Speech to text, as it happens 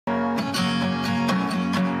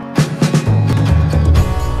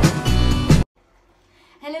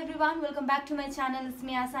everyone, welcome back to my channel. It's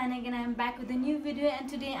me Aasha, and again I am back with a new video, and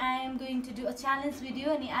today I am going to do a challenge video.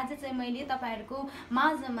 अनि आज चाहिँ मैले तपाईहरुको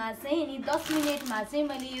माझमा चाहिँ अनि 10 मिनेटमा चाहिँ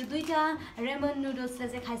मैले यो दुईटा ramen noodles लाई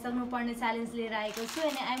चाहिँ खाइसक्नु पर्ने च्यालेन्ज लिएर आएको छु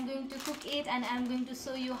अनि I am going to cook it and I am going to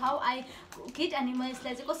show you how I cook it अनि म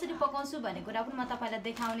यसलाई चाहिँ कसरी पकाउँछु भन्ने कुरा पनि म तपाईलाई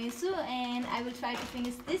देखाउने छु and I will try to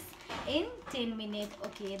finish this in 10 minutes.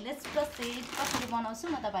 Okay, let's proceed. कसरी बनाउँछु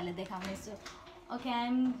म तपाईलाई देखाउने छु. Okay, I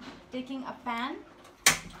am taking a pan.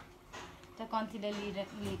 The consider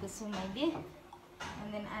liएको छु मैले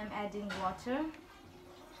and then I am adding water.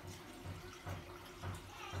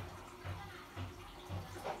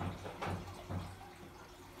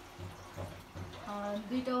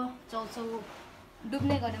 दुईटा चौचौ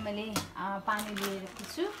डुब्ने गरी मैले पानी लिएको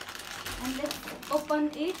छु and let's open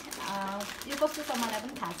it. यो कस्तो छ मलाई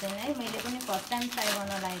पनि थाहा छैन है, मैले पनि फर्स्ट टाइम ट्राई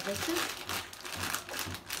गर्न लागेको छु.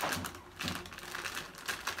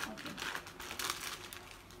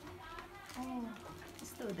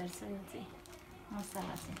 यस्तो हुँदो रहेछ यो चाहिँ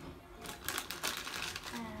मसला चाहिँ.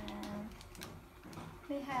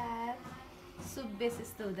 We have soup base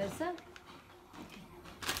यस्तो हुँदो रहेछ.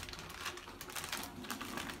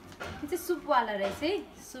 यो चाहिँ सुप वाला रहेछ है,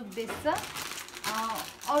 सुप बेस छ.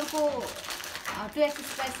 अर्को 2x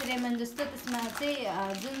स्पाइसी रेमन जस्तो त्यसमा चाहिँ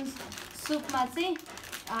जुन सुपमा चाहिँ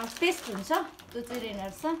पेस्ट हुन्छ त्यो चाहिँ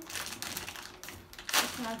रेनर छ.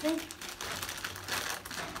 त्यसमा चाहिँ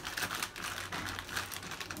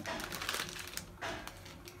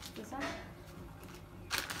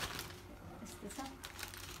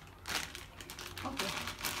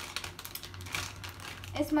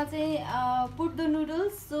यसमा चाहिँ put the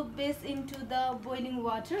noodles soup base into the boiling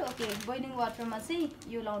water. Okay, boiling water मा चाहिँ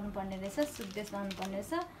यो लाउनु पर्ने रहेछ, soup base लाउनु पर्ने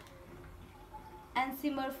रहेछ. And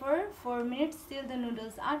simmer for 4 minutes till the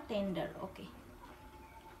noodles are tender. Okay,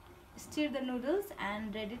 stir the noodles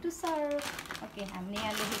and ready to serve. Okay, हामीले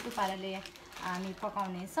यहाँ लेखेको पाराले हामी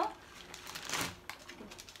पकाउने छौं.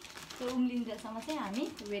 So उम्लिन्जेलसम्म चाहिँ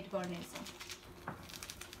हामी वेट गर्ने छौं.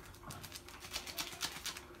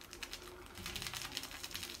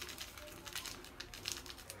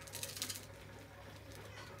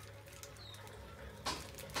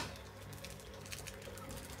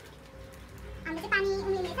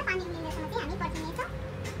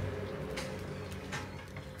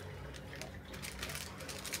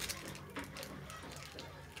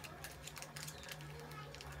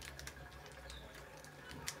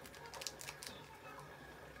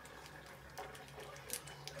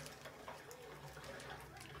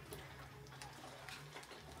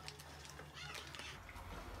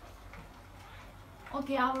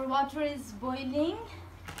 Okay, our water is boiling.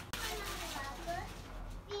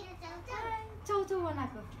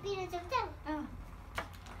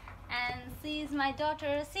 And she is my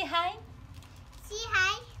daughter. Say hi. Say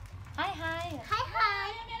hi. Hi, hi. Hi,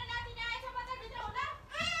 hi.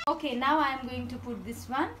 Okay, now I am going to put this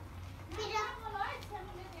one.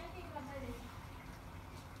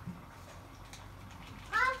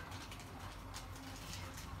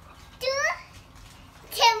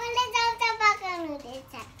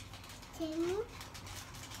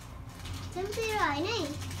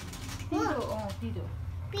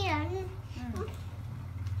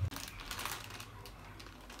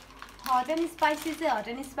 Hot and spicy चाहिँ hot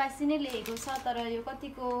and spicy नै लेखेको छ, तर यो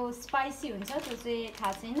कतिको spicy हुन्छ त्यो चाहिँ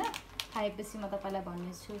थाहा छैन. खाएपछि म तपाईलाई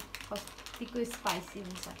भन्ने छु कतिको स्पाइसी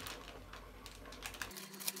हुन्छ.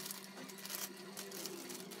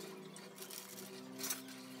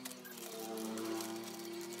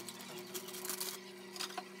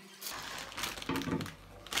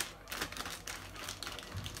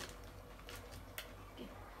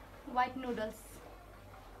 White noodles.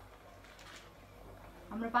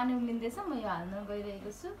 हाम्रो पानी उम्लिँदैछ, म यो हाल्न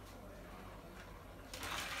गइरहेको छु.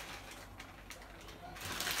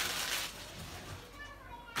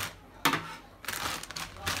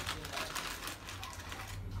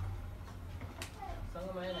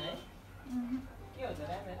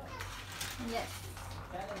 Yes.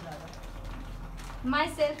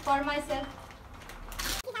 Myself, for myself.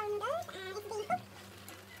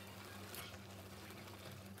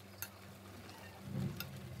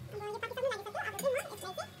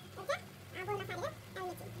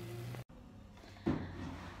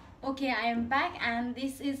 Okay, I am back and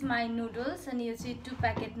this is my noodles and you see 2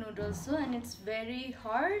 packet noodles so and it's very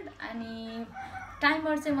hard अनि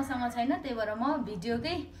टाइमर चाहिँ मसँग छैन, त्यही भएर म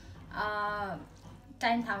भिडियोकै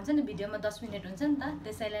टाइम थाहा हुन्छ नि, भिडियोमा 10 मिनेट हुन्छ नि त,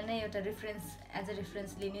 त्यसैले नै एउटा रेफरेन्स एज अ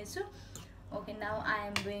रेफरेन्स लिने छु. Okay, now I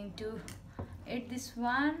am going to eat this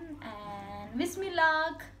one and wish me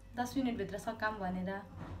luck. 10 minute भित्र सकाम भनेर.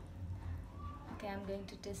 Okay, I am going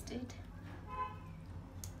to taste it.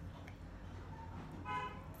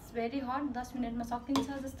 It's very hot 10 मिनटमा सकिन्छ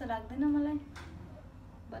जस्तो लाग्दैन मलाई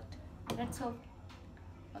but let's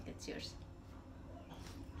hope okay cheers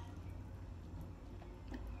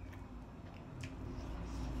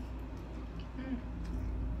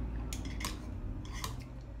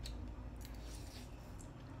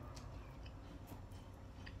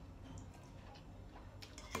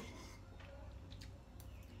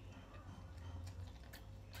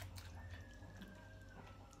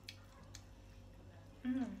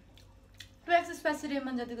to x spicy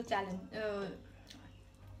ramen जतिको challenge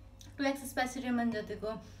 2x spicy ramen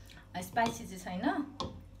जतिको स्पाइसी चाहिँ छैन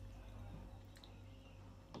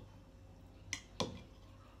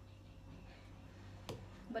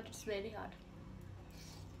but it's very hard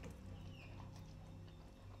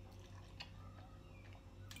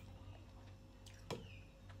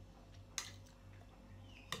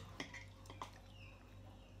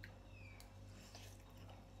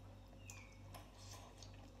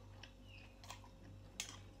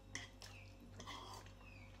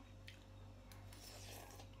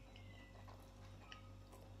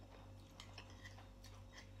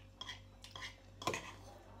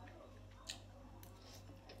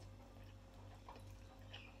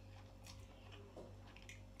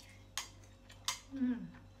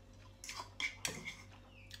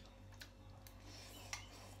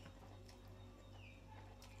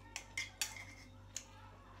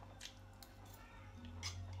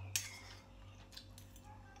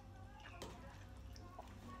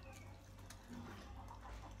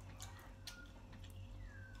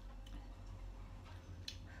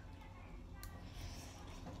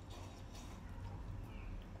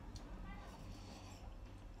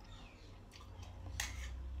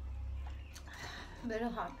very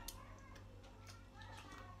hard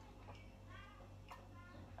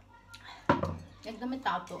एकदमै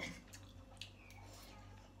तातो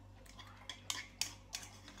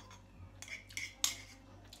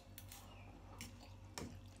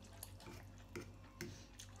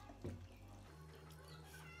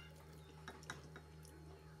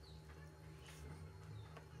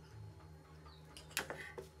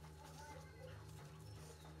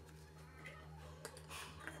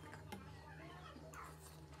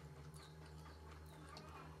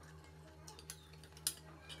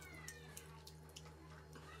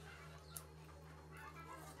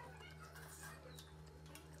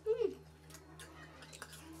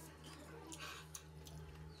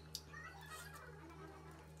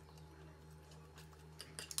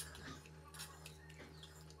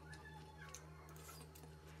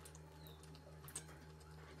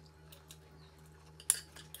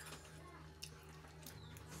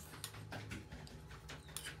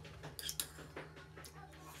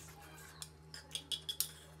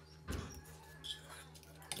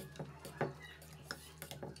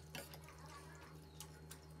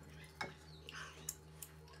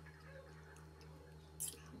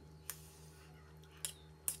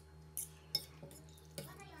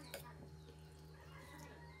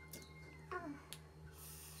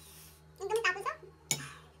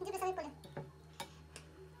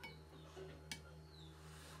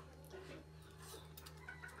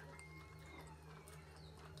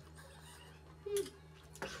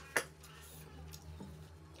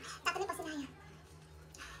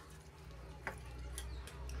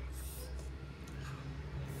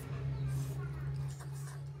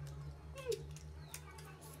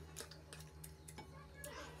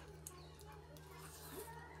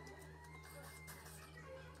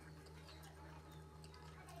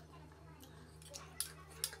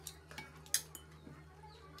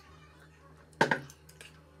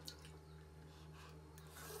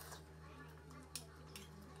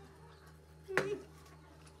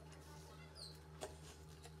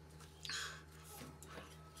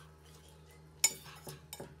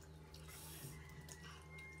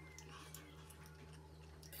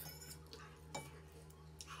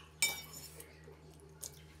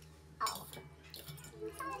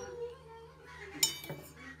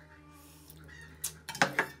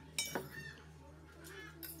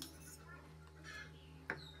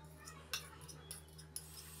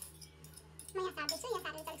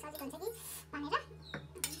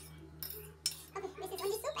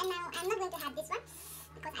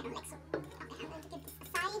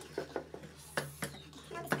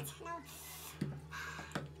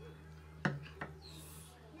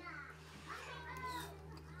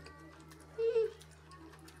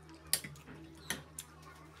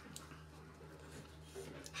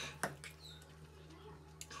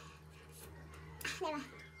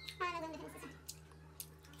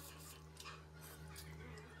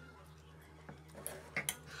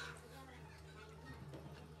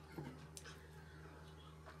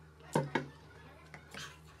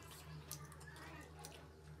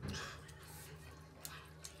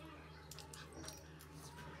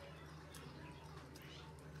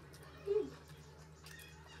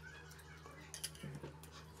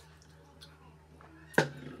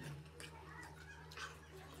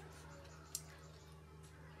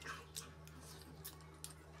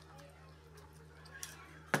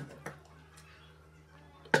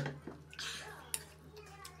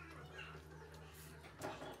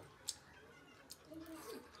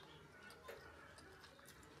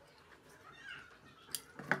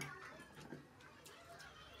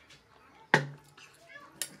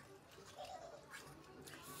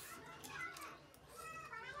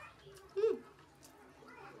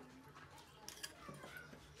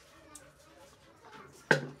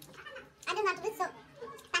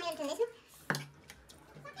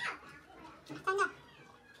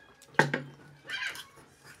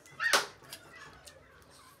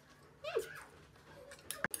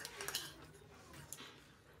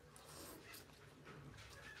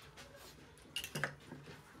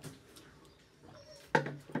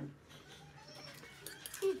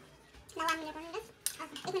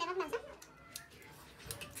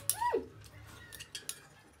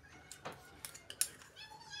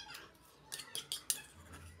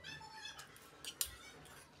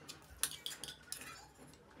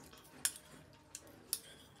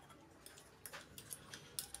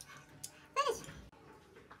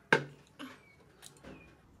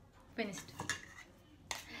Finished.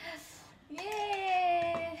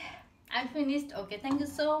 Yay! I finished. Okay, thank you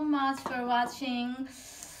so much for watching.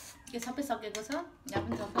 यो सबै सकेको छ यहाँ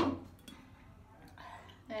पनि सबै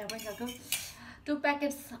यहाँ पनि सक्यो 2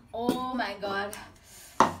 packets. Oh my god,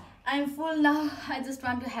 I'm full now. I just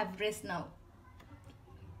want to have rest now.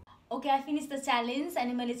 Okay, I finished the challenge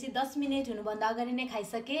and मैले चाहिँ 10 मिनेट हुनुभन्दा अगाडि नै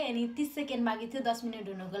खाइसके अनि 30 सेकेन्ड बाँकी थियो 10 मिनेट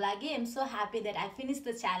हुनुको लागि. I am so happy that I finished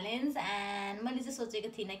the challenge and मैले चाहिँ सोचेको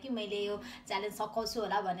थिइनँ कि मैले यो च्यालेन्ज सकाउँछु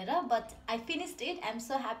होला भनेर, but I finished it. I am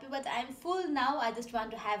so happy, but I am full now. I just want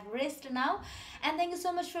to have rest now. And thank you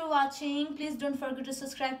so much for watching. Please don't forget to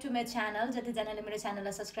subscribe to my channel. जति जनाले मेरो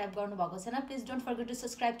च्यानललाई subscribe गर्नु भएको छैन, please don't forget to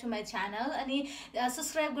subscribe to my channel. अनि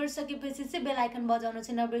subscribe गरिसकेपछि चाहिँ बेल आइकन बजाउनु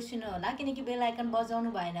चाहिँ नबिर्सिनु होला, किनकि बेल आइकन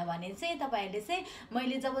बजाउनु भएन भने चाहिँ तपाईहरुले चाहिँ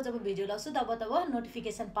मैले जब भिडियो लाउँछु तब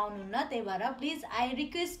नोटिफिकेसन पाउनुहुन्न. त्यही भएर प्लिज आई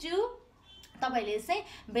रिक्वेस्ट यु तपाईले चाहिँ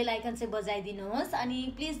बेल आइकन चाहिँ बजाइदिनुहोस्. अनि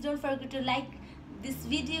please don't forget to like this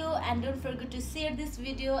video and don't forget to share this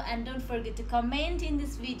video and don't forget to comment in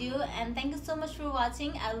this video. And thank you so much for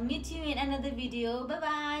watching. I'll meet you in another video. Bye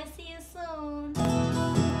bye, see you soon.